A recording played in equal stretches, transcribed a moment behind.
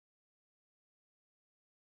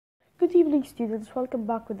Good evening, students. Welcome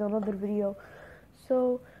back with another video.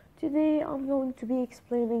 So today I'm going to be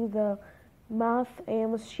explaining the math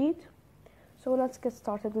A.M.S sheet. So let's get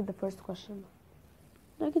started with the first question.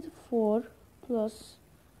 -4 plus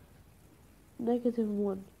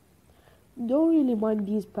 -1. Don't really mind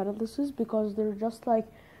these parentheses because they're just like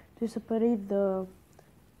to separate the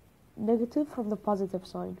negative from the positive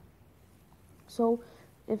sign. So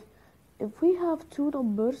if we have two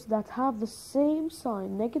numbers that have the same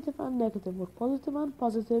sign, negative and negative, or positive and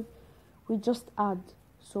positive, we just add.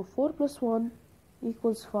 So 4 plus 1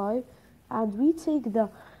 equals 5, and we take the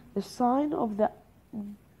sign of the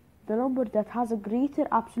number that has a greater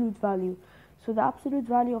absolute value. So the absolute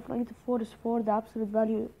value of -4 is 4, the absolute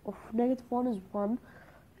value of -1 is 1.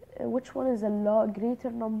 Which one is a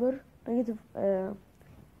greater number?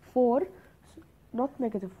 -4. Not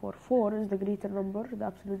 -4. 4 is the greater number, the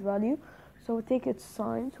absolute value. So we take its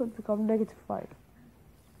sign, so it becomes -5.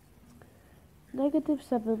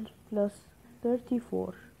 -7 plus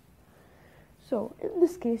 34. So in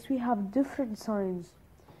this case, we have different signs.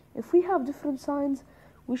 If we have different signs,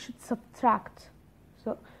 we should subtract.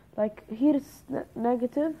 So like here it's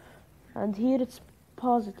negative, and here it's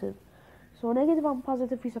positive. So negative and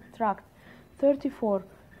positive, we subtract. 34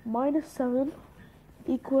 minus 7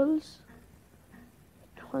 equals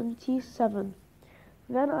 27.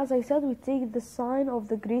 Then, as I said, we take the sign of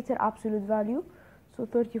the greater absolute value. So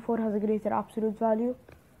 34 has a greater absolute value,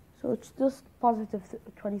 so it's just positive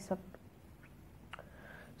 27.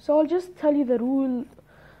 So I'll just tell you the rule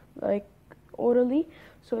like orally.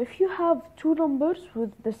 So if you have two numbers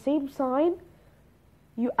with the same sign,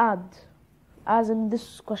 you add, as in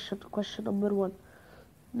this question number 1.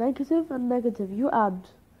 Negative and negative, you add.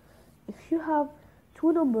 If you have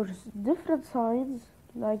two numbers, different signs,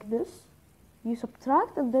 like this, you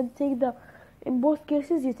subtract, and then in both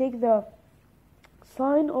cases you take the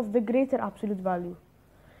sign of the greater absolute value.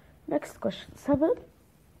 Next question, 7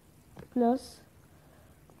 plus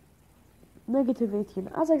 -18.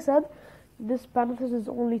 As I said, this parenthesis is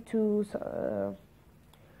only to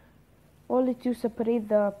separate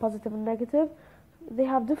the positive and negative. They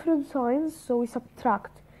have different signs, so we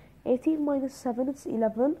subtract. 18 minus 7, it's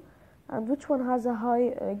 11. And which one has a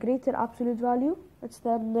greater absolute value? It's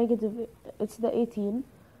the 18.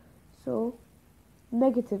 So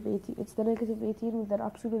 -18. It's the -18 with an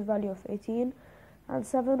absolute value of 18, and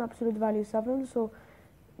 7 absolute value 7. So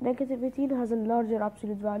 -18 has a larger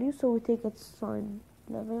absolute value, so we take its sign.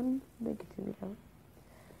 11, -11.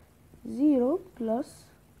 0 plus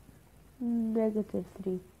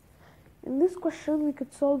 -3. In this question, we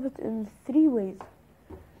could solve it in 3 ways.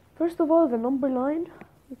 First of all, the number line.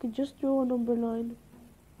 We could just draw a number line.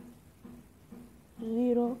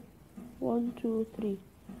 0, 1, 2, 3,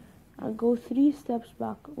 and go 3 steps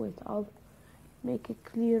back. Wait, I'll make it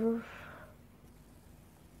clearer.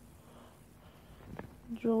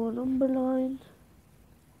 Draw a number line.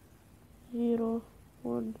 0,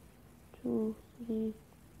 1, 2, 3,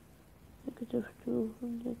 -2,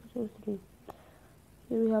 -3.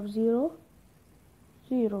 Here we have 0,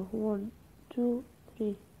 0, 1, 2,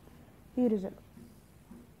 3. Here is it.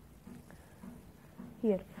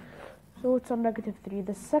 Here. So it's a -3.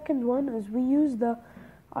 The second one is we use the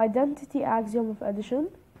identity axiom of addition.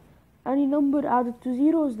 Any number added to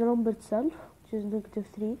 0 is the number itself, which is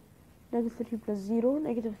 -3. -3 plus 0,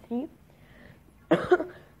 -3.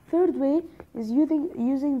 Third way is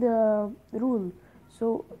using the rule.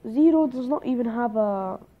 So 0 does not even have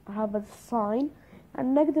a sign,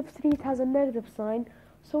 and -3, it has a negative sign.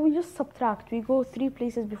 So we just subtract. We go 3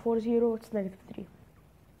 places before 0, it's -3.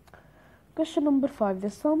 Question number 5. The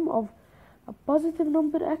sum of a positive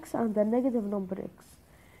number x and a negative number x.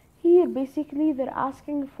 Here, basically, they're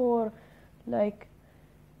asking for like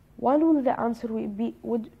when will the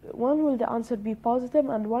answer be positive,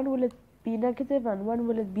 and when will it be negative, and when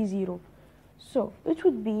will it be 0. So it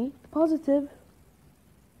would be positive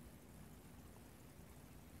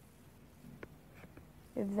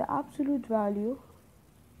if the absolute value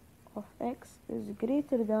of x is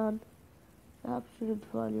greater than the absolute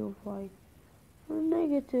value of y, or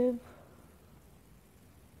negative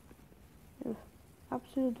if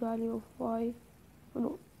absolute value of y,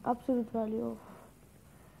 absolute value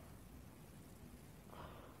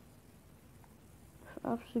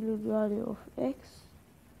of x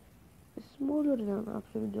is smaller than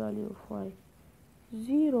absolute value of y.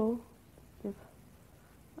 0 if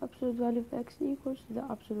absolute value of x equals to the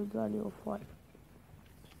absolute value of y.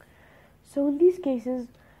 So in these cases,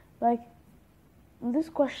 like this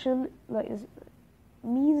question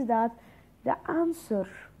means that the answer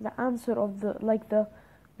of the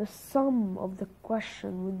sum of the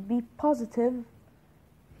question would be positive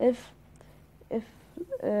if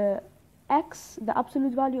x, the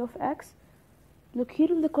absolute value of x, look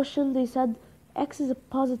here in the question they said x is a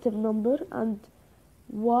positive number and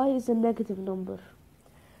y is a negative number.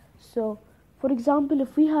 So for example,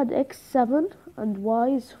 if we had x 7 and y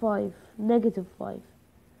is 5, negative 5,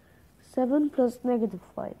 7 plus negative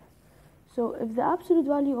 5. So if the absolute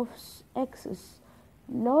value of x is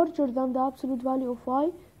larger than the absolute value of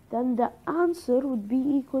y, then the answer would be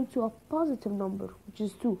equal to a positive number, which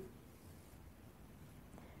is 2.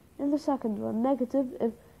 In the second one, negative,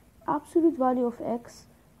 if absolute value of x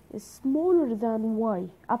is smaller than y,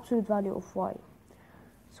 absolute value of y.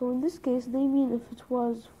 So in this case, they mean if it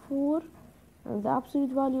was 4 and the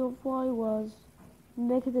absolute value of y was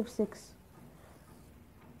negative 6.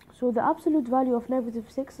 So the absolute value of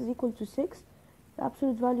negative 6 is equal to 6. The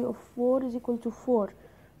absolute value of 4 is equal to 4.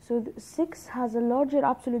 So 6 has a larger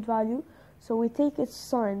absolute value, so we take its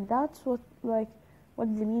sign. That's what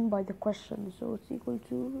they mean by the question. So it's equal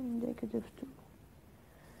to negative 2.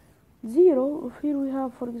 0, if here we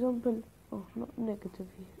have, for example, oh, not negative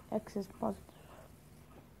here, x is positive.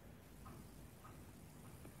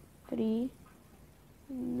 3,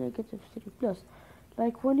 negative 3 plus.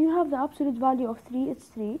 Like when you have the absolute value of 3, it's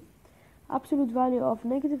 3. Absolute value of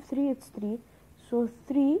negative 3, it's 3. So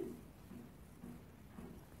 3,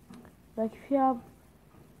 like if you have,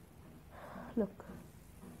 look,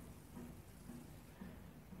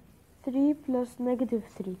 3 plus negative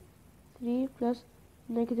 3. 3 plus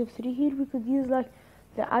negative 3. Here we could use like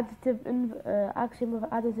the additive axiom of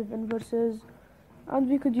additive inverses, and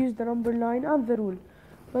we could use the number line and the rule.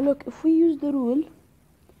 But look, if we use the rule,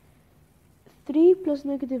 3 plus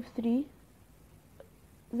negative 3,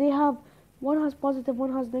 they have, one has positive,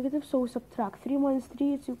 one has negative, so we subtract. 3 minus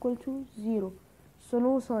 3 is equal to 0. So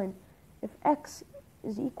no sign. If x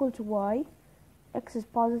is equal to y, x is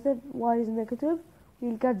positive, y is negative,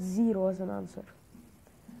 we'll get 0 as an answer.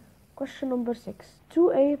 Question number 6.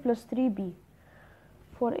 2a plus 3b.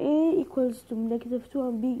 For a equals to negative 2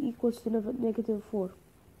 and b equals to negative 4.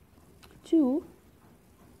 2a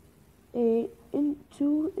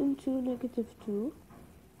into negative 2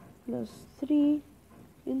 plus 3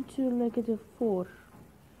 into negative 4.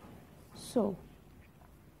 So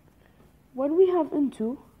when we have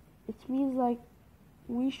into, it means like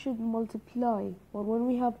we should multiply, or when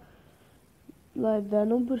we have like the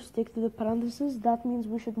number stick to the parentheses, that means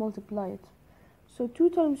we should multiply it. So 2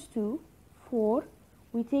 times 2, 4.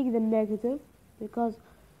 We take the negative because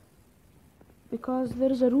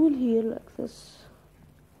there is a rule here like this.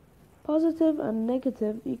 Positive and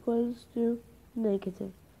negative equals to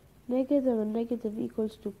negative. Negative and negative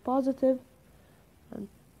equals to positive,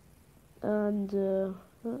 and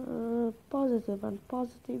positive and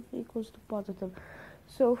positive equals to positive.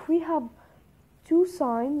 So if we have two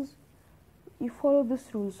signs, you follow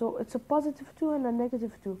this rule. So it's a positive 2 and a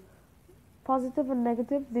negative 2. Positive and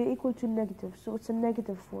negative, they equal to negative. So it's a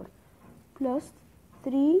negative 4. Plus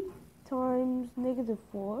 3 times negative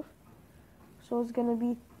 4. So it's going to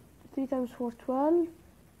be 3 times 4, 12.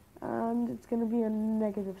 And it's going to be a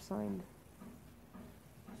negative sign.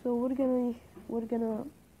 So it's going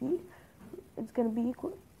to be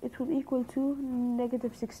equal, it will equal to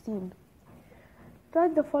negative 16.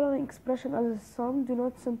 Write the following expression as a sum, do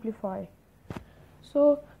not simplify.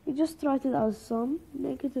 So we just write it as sum,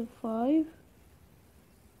 negative 5.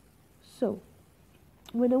 So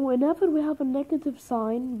whenever we have a negative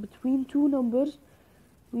sign between two numbers,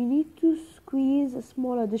 we need to squeeze a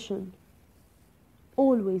small addition.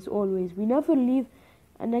 Always. We never leave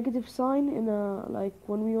a negative sign in a, like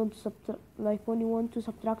when we want to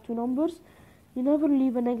subtract two numbers, you never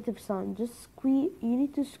leave a negative sign. Just squeeze. You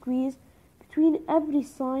need to squeeze between every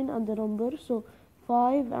sign and the number. So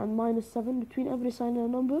 5 and minus 7, between every sign and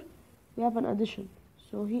a number, we have an addition.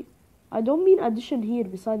 So I don't mean addition here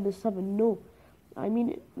beside the 7. No, I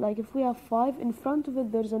mean like if we have 5 in front of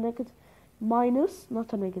it, there's a negative minus,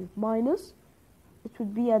 not a negative minus. It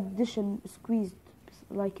would be addition squeezed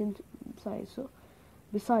like inside. So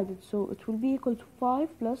beside it, so it will be equal to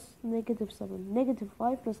 5 plus negative 7. Negative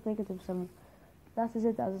 5 plus negative 7. That is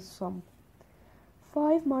it as a sum.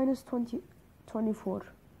 5 minus 24.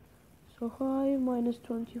 So 5 minus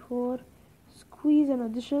 24, squeeze an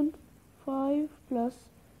addition, 5 plus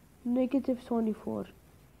negative 24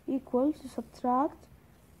 equals, subtract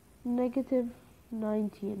negative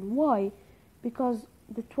 19. Why? Because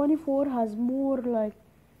the 24 has more like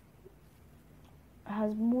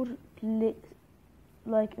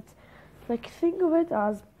it's like, think of it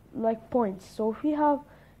as like points. So if we have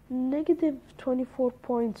negative 24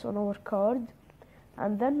 points on our card,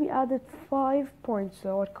 and then we added 5 points to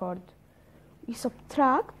our card, we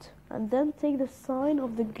subtract and then take the sign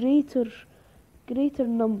of the greater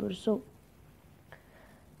number. So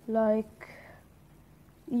like,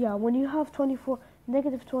 yeah, when you have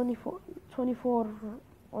negative 24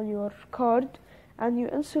 on your card and you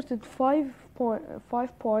inserted 5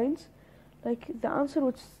 points, like the answer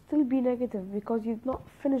would still be negative because you did not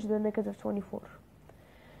finish the negative 24.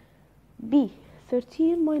 B,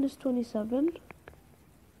 13 minus 27.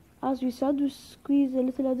 As we said, we squeeze a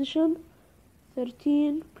little addition.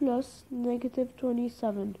 13 plus negative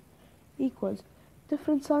 27 equals,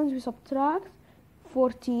 different signs we subtract.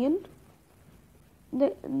 14,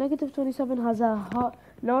 negative 27 has a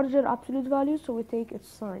larger absolute value, so we take its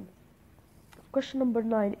sign. Question number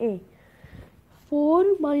 9a, 4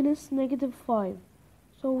 minus negative 5.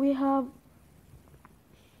 So we have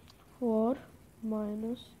 4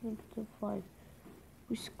 minus negative 5.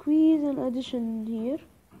 We squeeze an addition here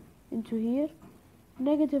into here.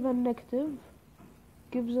 Negative and negative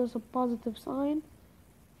gives us a positive sign.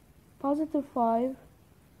 Positive 5.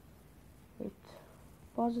 Wait,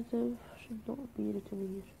 positive should not be written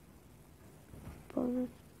here.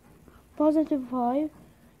 Positive 5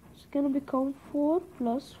 is going to become 4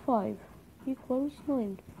 plus 5 equals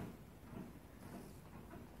 9.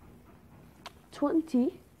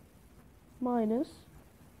 20 minus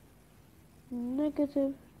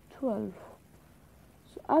negative 12.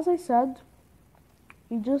 So as I said,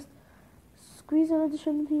 you just squeeze an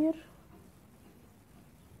addition here.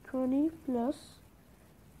 20 plus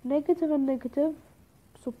negative and negative,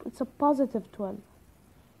 so it's a positive 12.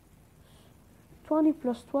 20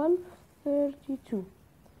 plus 12, 32.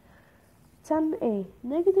 10a,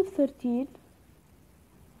 negative 13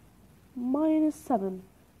 minus 7.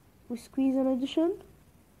 We squeeze an addition.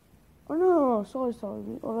 Oh no, sorry,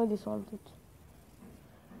 we already solved it.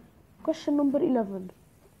 Question number 11.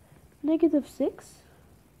 Negative 6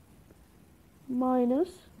 minus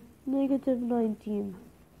negative 19.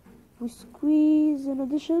 We squeeze an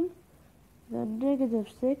addition, then negative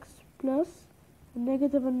 6 plus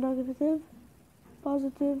negative and negative,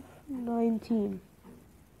 positive 19.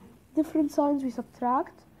 Different signs we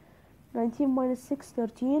subtract. 19 minus 6,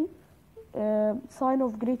 13. Sign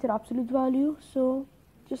of greater absolute value, so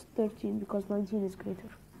just 13 because 19 is greater.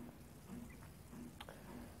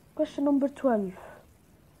 Question number 12.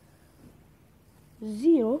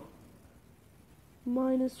 0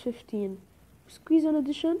 minus 15. Squeeze an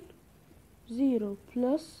addition. 0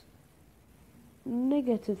 plus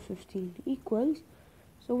negative 15 equals,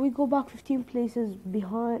 so we go back 15 places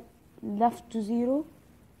behind, left to 0,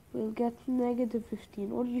 we'll get negative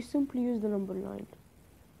 15, or you simply use the number line.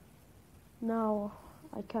 Now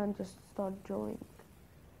I can just start drawing.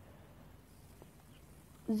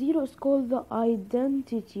 0 is called the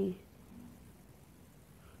identity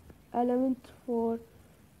element for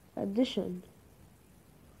addition.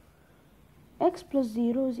 X plus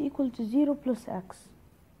 0 is equal to 0 plus x,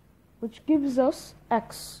 which gives us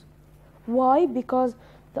x. Why? Because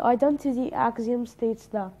the identity axiom states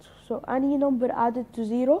that. So any number added to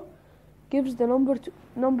 0 gives the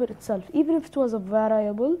number itself, even if it was a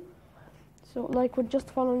variable. So like we're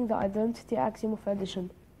just following the identity axiom of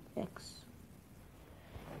addition, x.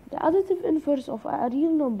 The additive inverse of a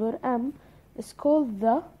real number m is called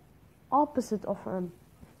the opposite of m.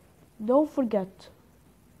 Don't forget.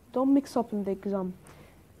 Don't mix up in the exam.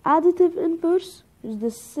 Additive inverse is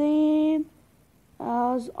the same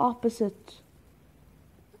as opposite.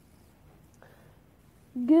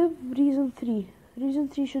 Give reason 3. Reason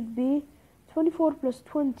 3 should be 24 plus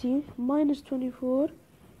 20 minus 24.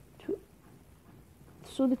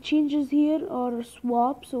 So the changes here are a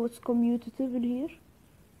swap, so it's commutative in here,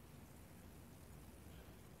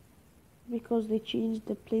 because they changed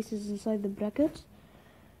the places inside the brackets.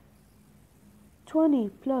 20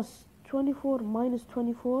 plus 24 minus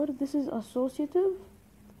 24, this is associative,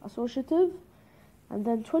 and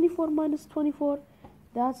then 24 minus 24,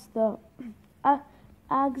 that's the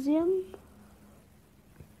axiom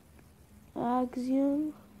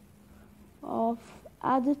of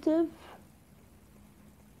additive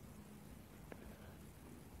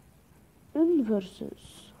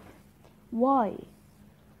inverses. Why?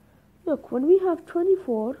 Look, when we have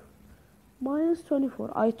 24 minus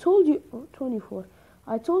 24, I told you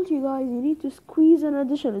guys you need to squeeze an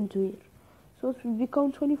addition into here, so it will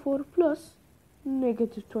become 24 plus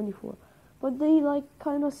negative 24, but they like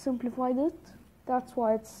kind of simplified it, that's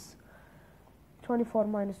why it's 24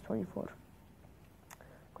 minus 24.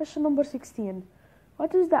 Question number 16.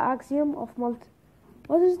 What is the axiom of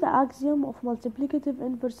multiplicative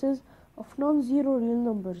inverses of non-zero real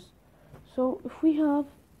numbers? So if we have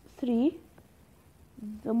 3,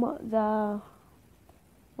 the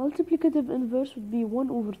multiplicative inverse would be 1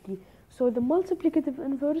 over 3. So the multiplicative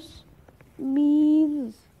inverse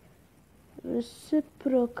means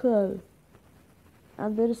reciprocal,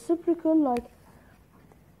 and the reciprocal, like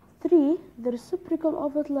 3, the reciprocal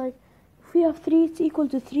of it, like if we have 3, it's equal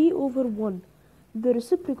to 3 over 1. The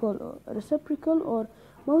reciprocal or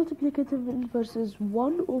multiplicative inverse is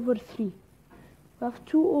 1 over 3. We have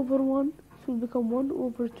 2 over 1, it will become 1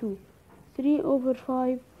 over 2. 3 over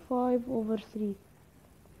 5, 5 over 3.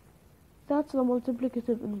 That's the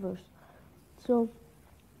multiplicative inverse. So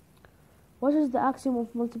what is the axiom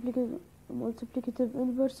of multiplicative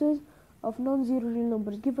inverses of non-zero real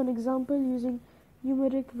numbers? Give an example using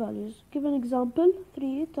numeric values. Give an example.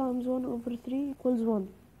 3 times 1 over 3 equals 1.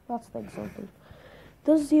 That's the example.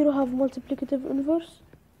 Does 0 have multiplicative inverse?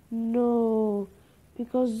 No,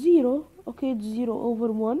 because 0, okay, it's 0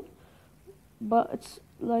 over 1, but it's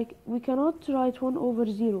like we cannot write 1 over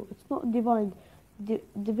 0. It's not defined.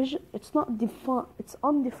 Division, it's not defined. It's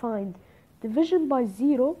undefined. Division by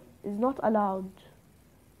 0 is not allowed.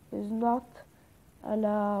 Is not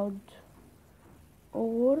allowed,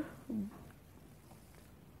 or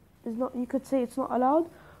is not. You could say it's not allowed,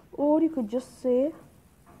 or you could just say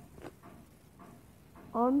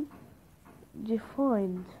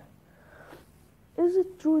undefined. Is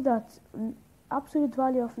it true that absolute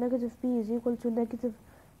value of negative p is equal to negative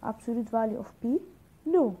absolute value of p?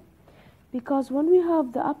 No, because when we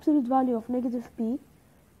have the absolute value of negative p,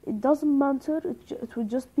 it doesn't matter, it would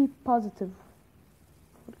just be positive.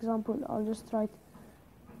 For example, I'll just write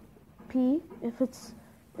p. If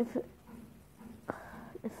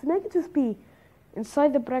negative p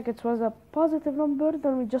inside the brackets was a positive number,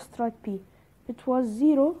 then we just write p. If it was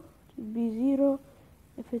 0, it would be 0.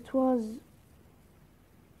 If it was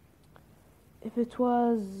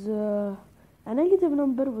a negative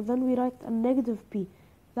number, then we write a negative p.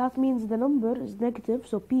 That means the number is negative,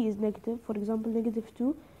 so p is negative. For example, negative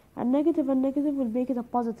 2, and negative will make it a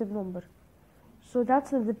positive number. So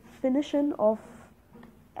that's the definition of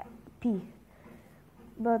p.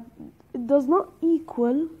 But it does not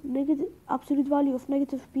equal negative absolute value of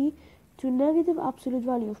negative p to negative absolute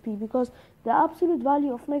value of p, because the absolute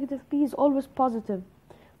value of negative p is always positive.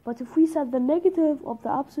 But if we set the negative of the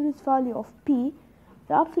absolute value of p,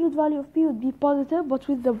 the absolute value of p would be positive, but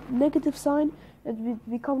with the negative sign, it would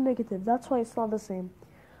become negative. That's why it's not the same.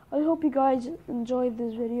 I hope you guys enjoyed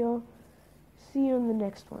this video. See you in the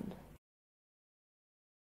next one.